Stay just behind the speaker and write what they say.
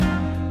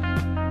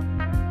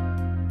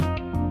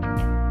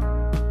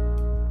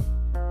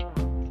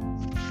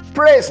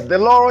Praise the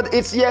Lord.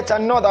 It's yet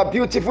another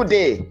beautiful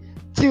day.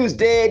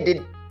 Tuesday,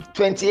 the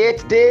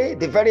 28th day,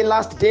 the very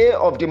last day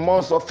of the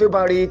month of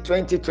February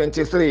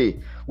 2023.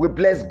 We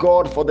bless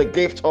God for the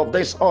gift of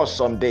this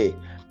awesome day.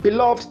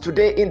 Beloved,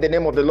 today in the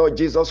name of the Lord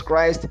Jesus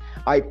Christ,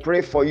 I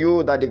pray for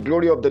you that the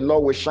glory of the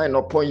Lord will shine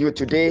upon you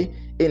today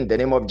in the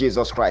name of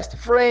Jesus Christ.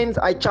 Friends,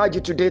 I charge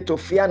you today to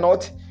fear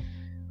not.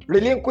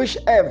 Relinquish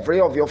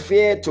every of your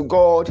fear to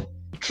God.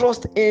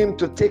 Trust Him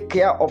to take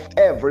care of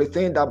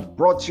everything that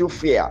brought you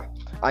fear,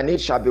 and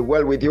it shall be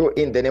well with you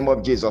in the name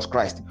of Jesus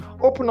Christ.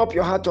 Open up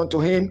your heart unto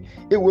Him.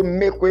 It will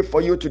make way for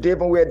you today,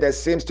 even where there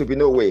seems to be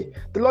no way.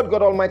 The Lord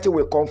God Almighty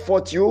will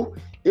comfort you.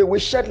 It will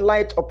shed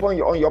light upon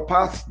you on your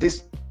path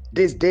this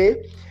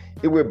day.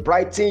 It will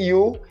brighten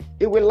you.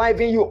 It will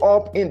liven you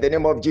up in the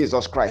name of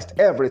Jesus Christ.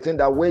 Everything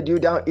that weighed you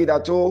down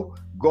hitherto,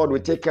 God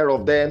will take care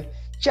of them.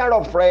 Cheer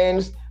up,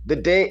 friends. The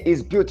day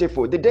is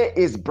beautiful. The day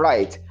is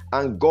bright.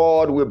 And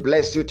God will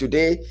bless you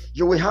today.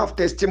 You will have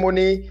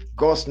testimony.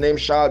 God's name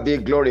shall be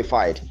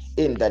glorified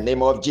in the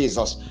name of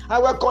Jesus. I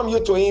welcome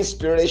you to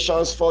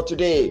Inspirations for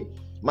today.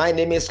 My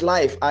name is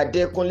Life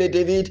Adekunle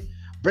David,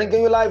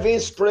 bringing you live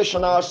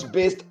inspirationals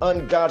based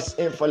on God's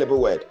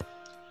infallible word.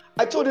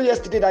 I told you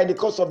yesterday that in the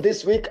course of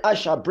this week, I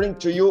shall bring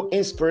to you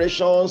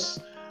inspirations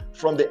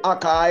from the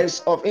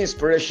archives of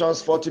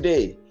Inspirations for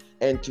today.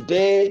 And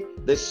today,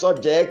 the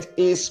subject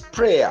is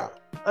prayer.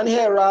 And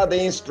here are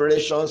the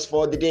inspirations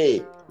for the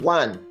day.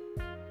 1.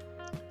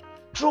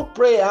 True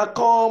prayer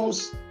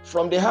comes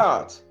from the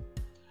heart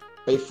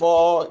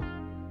before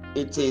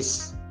it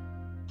is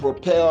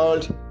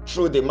propelled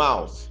through the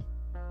mouth.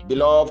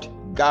 Beloved,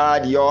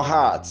 guard your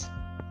heart.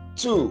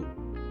 2.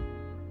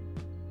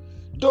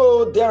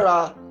 Though there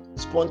are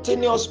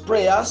spontaneous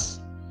prayers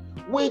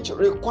which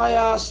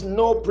requires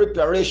no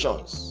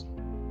preparations,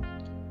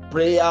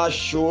 prayer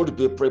should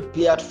be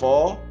prepared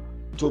for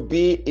to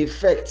be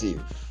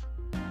effective.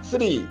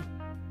 3.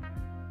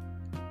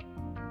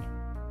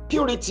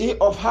 Purity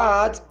of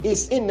heart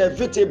is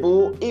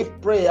inevitable if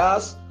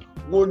prayers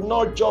would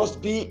not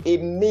just be a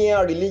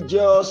mere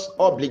religious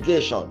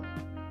obligation.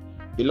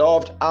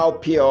 Beloved, how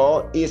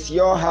pure is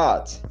your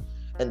heart?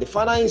 And the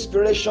final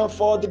inspiration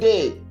for the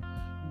day: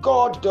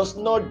 God does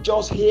not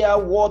just hear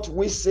what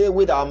we say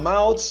with our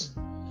mouths.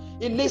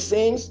 He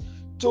listens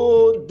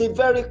to the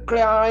very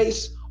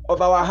cries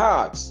of our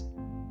hearts,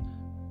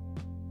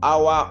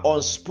 our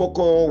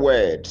unspoken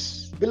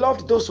words.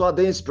 Beloved, those are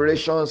the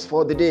inspirations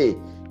for the day.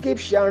 Keep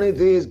sharing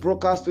these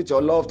broadcasts with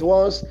your loved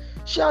ones.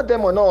 Share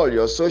them on all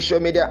your social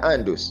media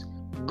handles.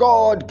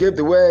 God gave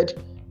the word.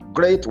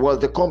 Great was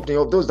the company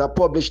of those that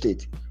published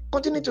it.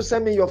 Continue to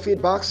send me your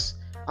feedbacks.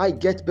 I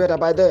get better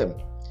by them.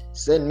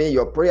 Send me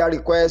your prayer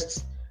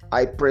requests.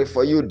 I pray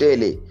for you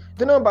daily.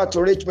 The number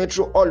to reach me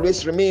through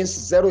always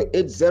remains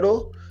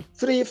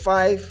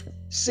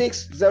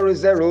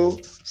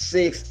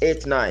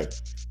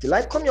 080-35-600-689. Till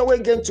I come your way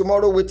again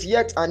tomorrow with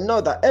yet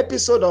another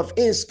episode of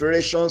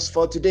Inspirations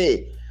for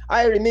today,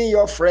 I remain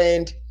your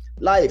friend,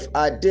 Life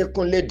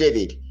Adekunle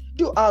David.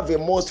 Do have a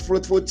most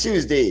fruitful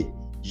Tuesday.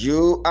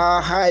 You are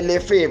highly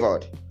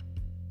favored.